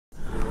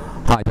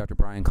Hi, Dr.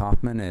 Brian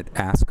Koffman at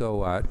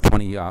ASCO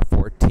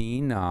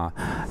 2014,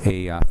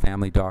 a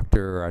family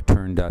doctor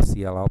turned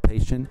CLL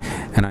patient,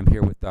 and I'm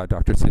here with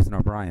Dr. Susan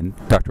O'Brien.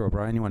 Dr.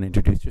 O'Brien, you want to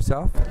introduce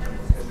yourself?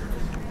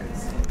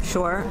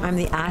 Sure. I'm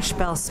the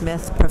Ashbel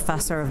Smith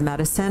Professor of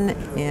Medicine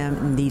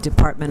in the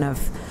Department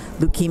of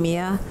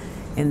Leukemia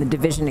in the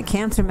Division of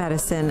Cancer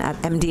Medicine at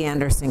MD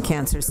Anderson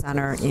Cancer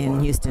Center in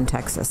Houston,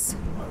 Texas.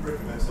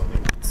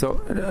 So,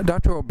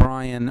 Dr.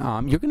 O'Brien,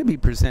 you're going to be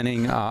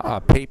presenting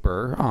a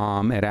paper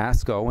at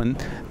ASCO, and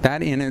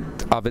that in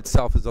and of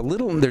itself is a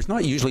little, there's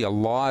not usually a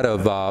lot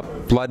of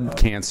blood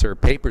cancer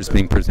papers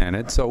being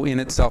presented, so in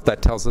itself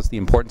that tells us the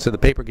importance of the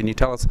paper. Can you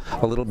tell us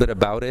a little bit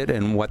about it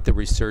and what the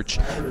research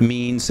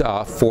means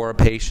for a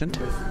patient?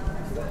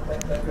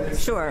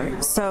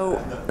 Sure.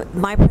 So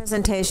my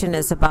presentation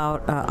is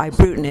about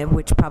Ibrutinib,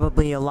 which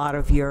probably a lot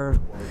of your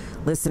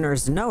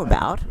listeners know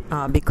about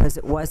because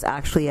it was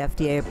actually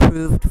FDA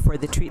approved for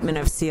the treatment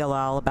of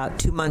CLL about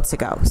 2 months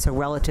ago, so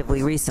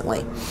relatively recently.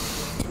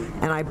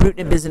 And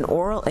Ibrutinib is an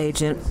oral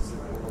agent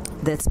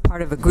that's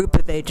part of a group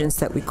of agents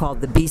that we call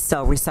the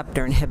B-cell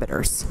receptor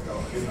inhibitors.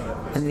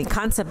 And the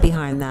concept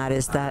behind that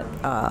is that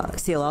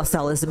CLL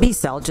cell is a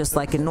B-cell, just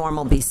like a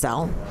normal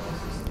B-cell,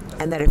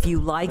 and that if you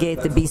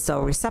ligate the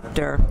B-cell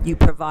receptor, you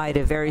provide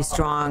a very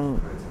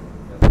strong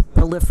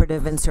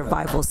proliferative and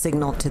survival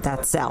signal to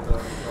that cell.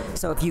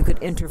 So if you could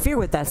interfere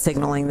with that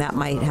signaling, that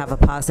might have a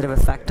positive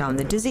effect on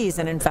the disease,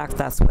 and in fact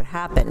that's what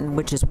happened,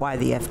 which is why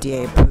the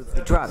FDA approved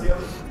the drug.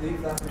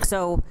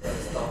 So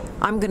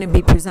I'm going to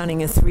be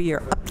presenting a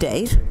 3-year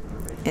update,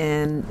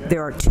 and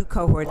there are 2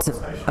 cohorts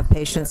of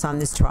patients on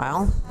this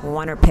trial.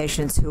 One are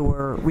patients who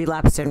were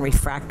relapsed and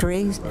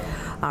refractory,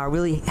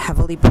 really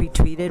heavily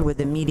pretreated with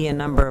a median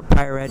number of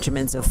prior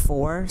regimens of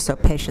 4, so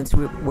patients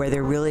where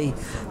there really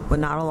were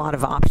not a lot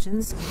of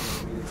options.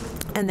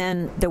 And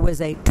then there was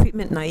a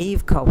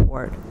treatment-naive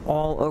cohort,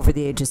 all over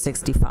the age of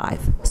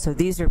 65. So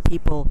these are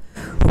people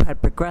who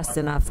had progressed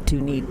enough to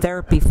need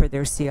therapy for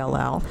their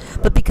CLL,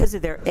 but because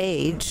of their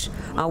age,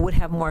 would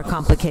have more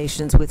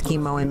complications with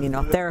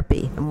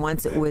chemoimmunotherapy. And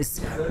once it was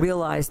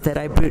realized that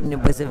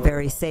Ibrutinib was a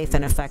very safe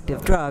and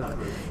effective drug,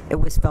 it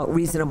was felt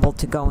reasonable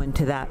to go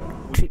into that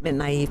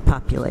treatment-naive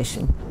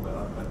population.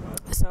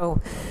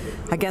 So,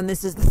 again,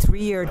 this is the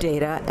 3-year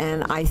data,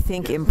 and I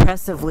think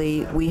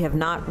impressively we have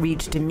not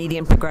reached a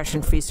median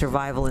progression-free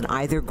survival in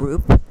either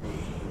group.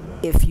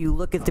 If you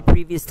look at the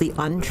previously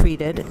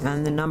untreated,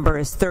 and the number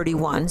is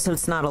 31, so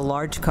it's not a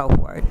large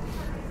cohort,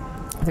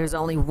 there's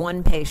only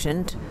 1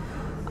 patient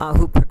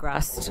who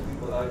progressed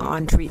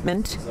on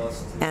treatment,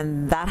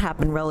 and that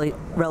happened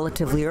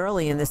relatively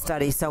early in the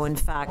study. So in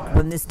fact,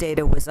 when this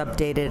data was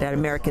updated at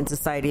American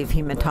Society of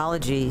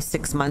Hematology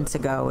 6 months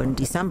ago in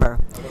December,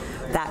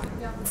 that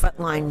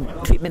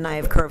frontline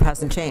treatment-naive curve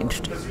hasn't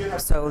changed.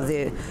 So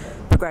the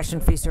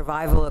progression-free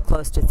survival at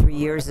close to 3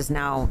 years is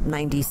now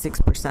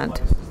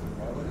 96%.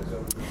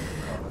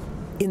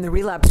 In the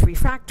relapse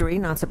refractory,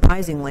 not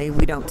surprisingly,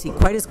 we don't see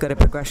quite as good a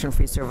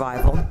progression-free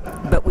survival,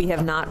 but we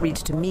have not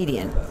reached a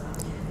median.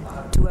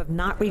 To have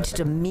not reached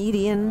a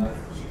median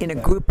in a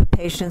group of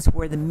patients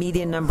where the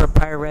median number of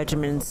prior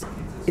regimens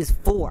is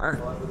 4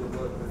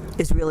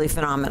 is really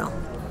phenomenal.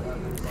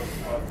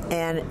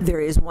 And there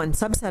is one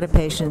subset of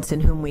patients in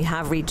whom we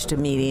have reached a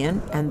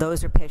median, and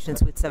those are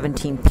patients with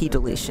 17p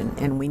deletion.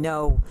 And we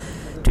know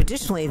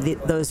traditionally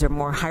those are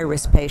more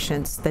high-risk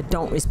patients that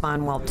don't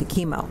respond well to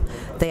chemo.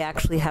 They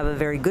actually have a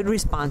very good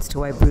response to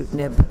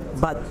Ibrutinib,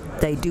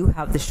 but they do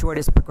have the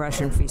shortest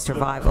progression-free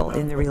survival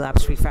in the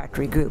relapse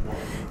refractory group.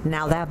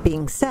 Now, that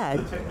being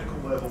said,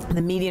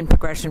 the median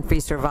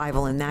progression-free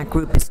survival in that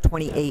group is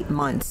 28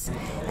 months.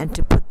 And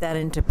to put that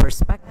into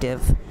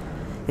perspective,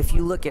 if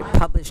you look at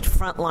published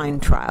frontline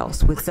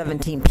trials with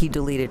 17p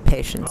deleted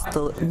patients,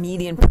 the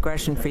median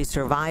progression-free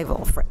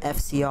survival for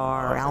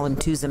FCR or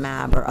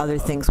alemtuzumab or other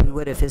things we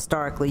would have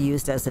historically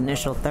used as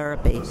initial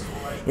therapy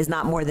is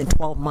not more than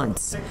 12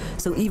 months.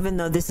 So even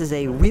though this is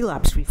a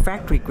relapse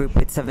refractory group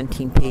with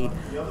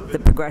 17p, the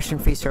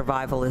progression-free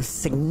survival is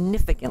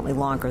significantly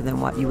longer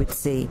than what you would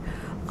see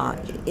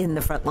in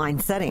the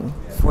frontline setting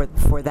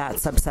for that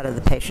subset of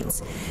the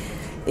patients.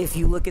 If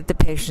you look at the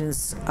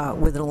patients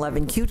with an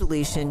 11q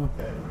deletion,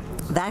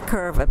 that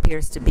curve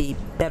appears to be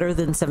better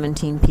than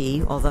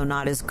 17p, although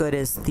not as good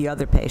as the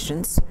other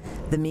patients.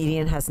 The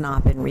median has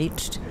not been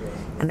reached.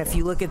 And if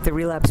you look at the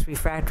relapse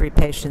refractory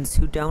patients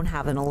who don't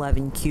have an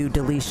 11q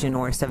deletion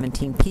or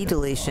 17p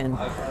deletion,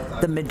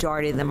 the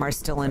majority of them are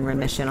still in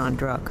remission on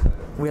drug.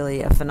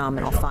 Really a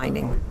phenomenal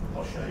finding.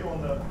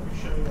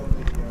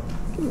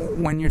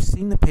 When you're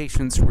seeing the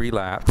patients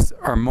relapse,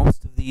 are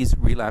most of these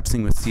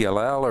relapsing with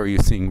CLL, or are you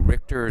seeing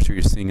Richter's, or are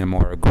you seeing a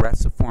more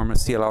aggressive form of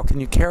CLL? Can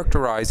you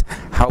characterize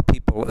how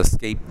people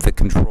escape the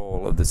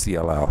control of the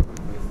CLL?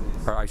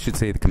 Or I should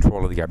say the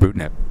control of the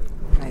Ibrutinib.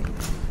 Right.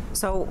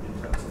 So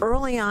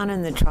early on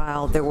in the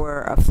trial, there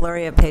were a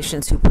flurry of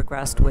patients who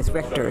progressed with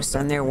Richter's,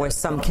 and there was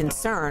some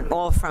concern,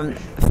 all from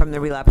the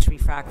relapse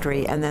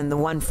refractory, and then the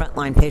one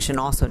frontline patient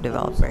also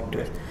developed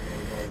Richter's.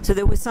 So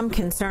there was some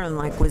concern,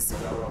 like, was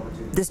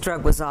this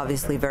drug was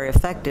obviously very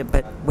effective,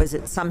 but was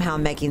it somehow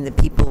making the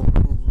people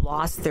who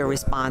lost their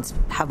response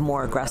have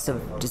more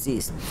aggressive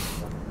disease?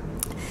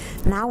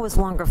 Now, with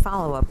longer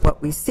follow-up,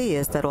 what we see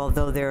is that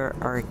although there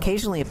are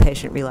occasionally a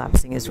patient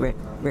relapsing as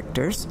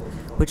Richter's,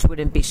 which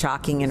wouldn't be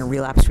shocking in a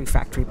relapse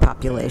refractory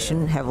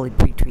population, heavily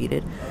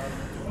pretreated,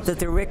 that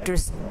the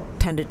Richter's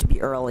tended to be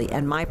early.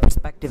 And my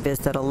perspective is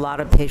that a lot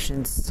of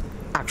patients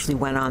actually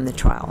went on the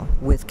trial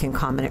with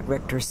concomitant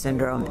Richter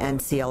syndrome and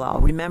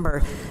CLL.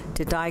 Remember,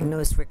 to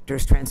diagnose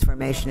Richter's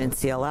transformation in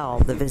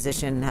CLL, the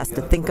physician has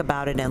to think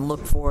about it and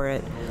look for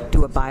it,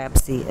 do a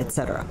biopsy,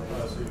 etc.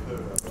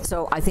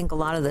 So I think a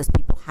lot of those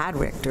people had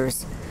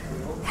Richter's,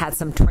 had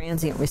some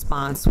transient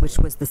response, which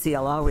was the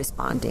CLL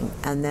responding,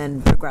 and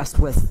then progressed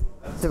with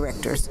the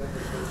Richter's.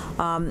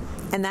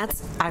 And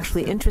that's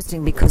actually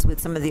interesting because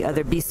with some of the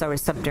other B-cell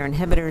receptor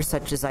inhibitors,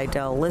 such as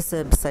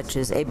idelalisib, such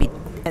as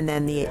and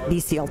then the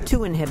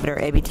BCL2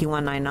 inhibitor,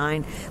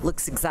 ABT199,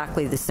 looks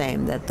exactly the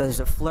same, that there's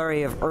a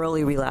flurry of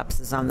early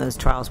relapses on those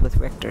trials with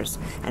Richter's.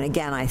 And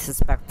again, I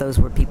suspect those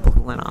were people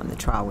who went on the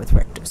trial with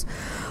Richter's.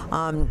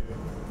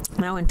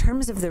 Now, in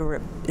terms of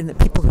the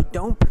people who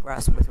don't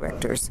progress with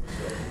Richter's,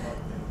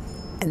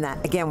 and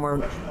that, again,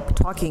 we're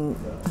talking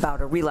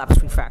about a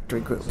relapse refractory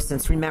group,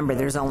 since remember,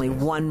 there's only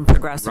one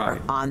progressor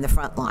on the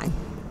front line.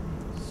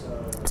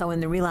 So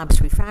in the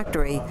relapse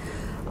refractory,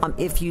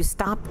 if you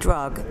stop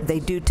drug, they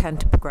do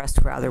tend to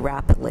progress rather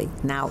rapidly.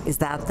 Now, is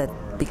that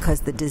because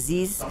the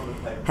disease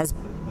has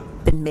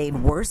been made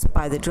worse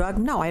by the drug?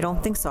 No, I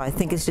don't think so. I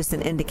think it's just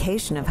an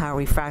indication of how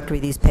refractory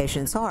these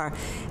patients are,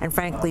 and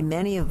frankly,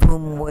 many of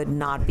whom would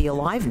not be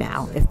alive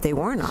now if they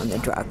weren't on the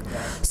drug.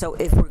 So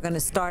if we're going to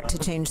start to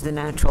change the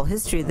natural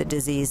history of the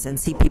disease and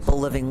see people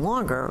living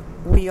longer,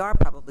 we are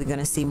probably going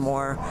to see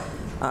more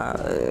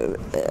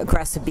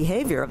aggressive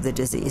behavior of the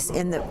disease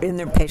in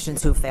the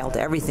patients who failed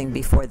everything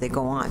before they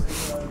go on.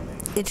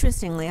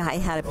 Interestingly, I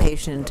had a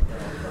patient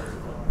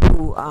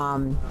who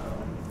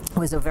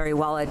was a very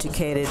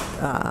well-educated,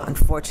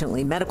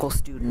 unfortunately, medical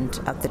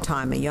student at the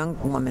time, a young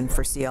woman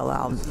for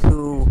CLL,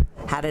 who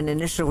had an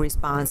initial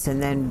response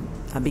and then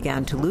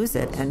began to lose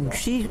it. And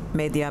she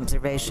made the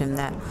observation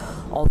that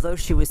although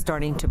she was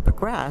starting to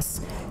progress,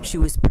 she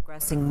was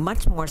progressing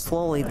much more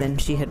slowly than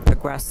she had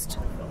progressed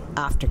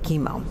after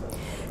chemo.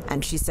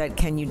 And she said,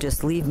 can you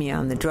just leave me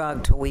on the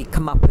drug till we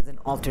come up with an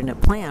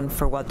alternate plan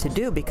for what to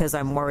do, because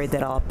I'm worried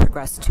that I'll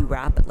progress too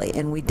rapidly.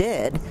 And we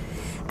did.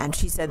 And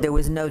she said there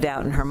was no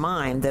doubt in her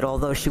mind that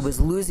although she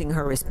was losing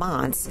her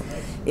response,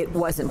 it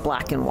wasn't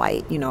black and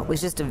white. You know, it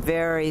was just a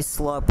very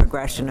slow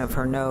progression of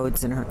her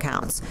nodes and her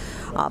counts.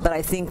 But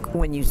I think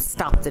when you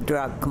stop the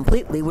drug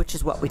completely, which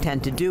is what we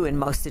tend to do in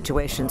most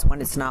situations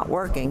when it's not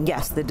working,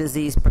 yes, the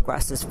disease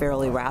progresses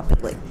fairly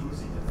rapidly.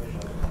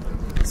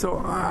 So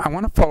I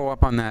want to follow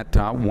up on that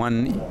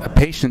one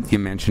patient you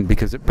mentioned,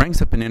 because it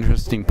brings up an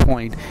interesting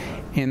point,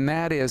 and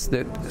that is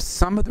that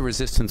some of the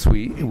resistance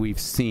we've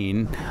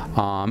seen,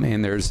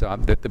 and there's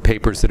the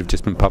papers that have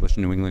just been published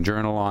in New England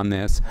Journal on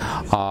this,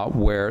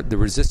 where the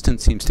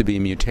resistance seems to be a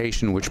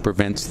mutation which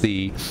prevents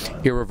the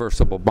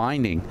irreversible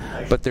binding,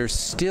 but there's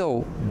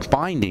still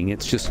binding,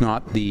 it's just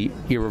not the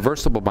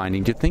irreversible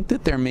binding. Do you think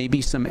that there may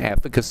be some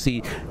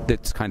efficacy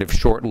that's kind of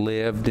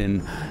short-lived,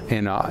 and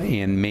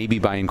maybe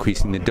by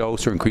increasing the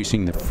dose or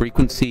increasing the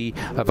frequency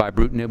of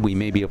Ibrutinib, we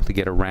may be able to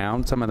get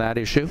around some of that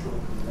issue?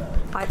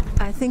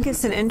 I think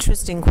it's an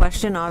interesting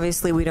question.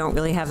 Obviously, we don't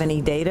really have any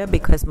data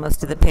because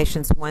most of the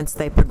patients, once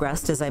they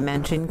progressed, as I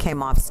mentioned,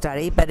 came off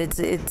study. But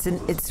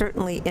it's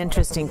certainly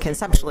interesting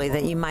conceptually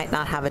that you might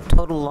not have a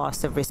total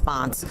loss of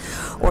response,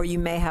 or you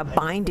may have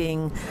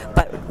binding,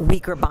 but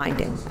weaker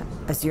binding,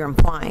 as you're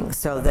implying,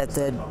 so that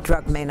the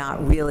drug may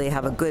not really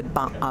have a good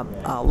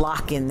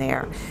lock in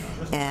there,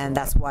 and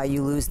that's why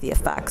you lose the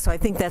effect. So I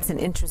think that's an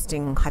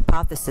interesting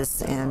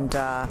hypothesis, and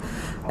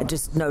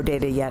just no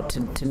data yet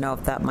to know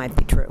if that might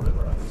be true.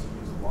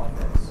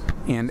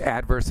 And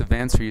adverse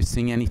events, are you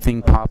seeing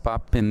anything pop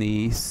up in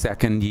the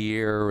second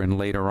year and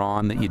later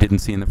on that you didn't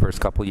see in the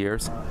first couple of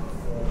years?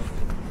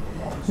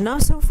 No,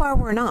 so far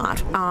we're not.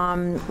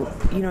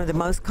 The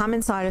most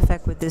common side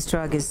effect with this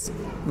drug is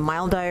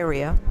mild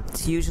diarrhea.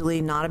 It's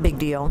usually not a big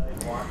deal.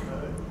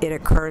 It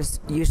occurs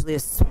usually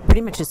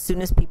pretty much as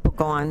soon as people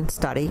go on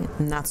study,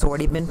 and that's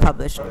already been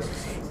published,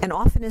 and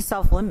often is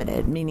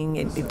self-limited, meaning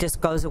it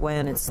just goes away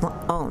on its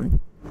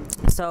own.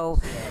 So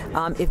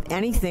if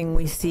anything,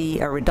 we see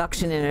a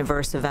reduction in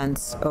adverse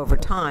events over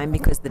time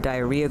because the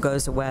diarrhea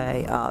goes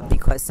away,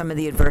 because some of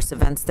the adverse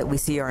events that we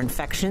see are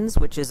infections,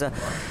 which is a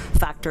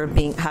factor of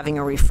having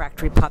a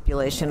refractory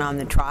population on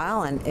the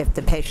trial. And if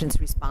the patients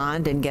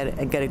respond and get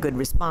a good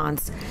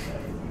response,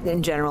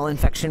 in general,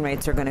 infection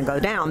rates are going to go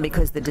down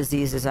because the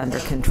disease is under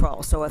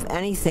control. So if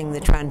anything,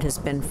 the trend has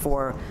been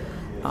for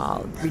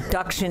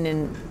reduction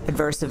in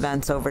adverse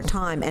events over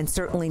time, and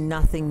certainly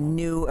nothing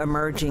new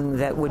emerging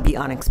that would be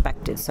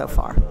unexpected so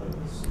far.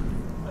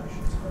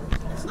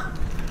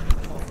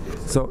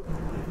 So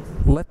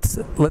let's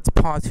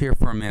pause here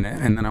for a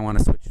minute, and then I want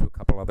to switch to a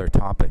couple other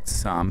topics.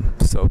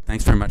 So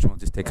thanks very much, and we'll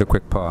just take a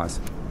quick pause.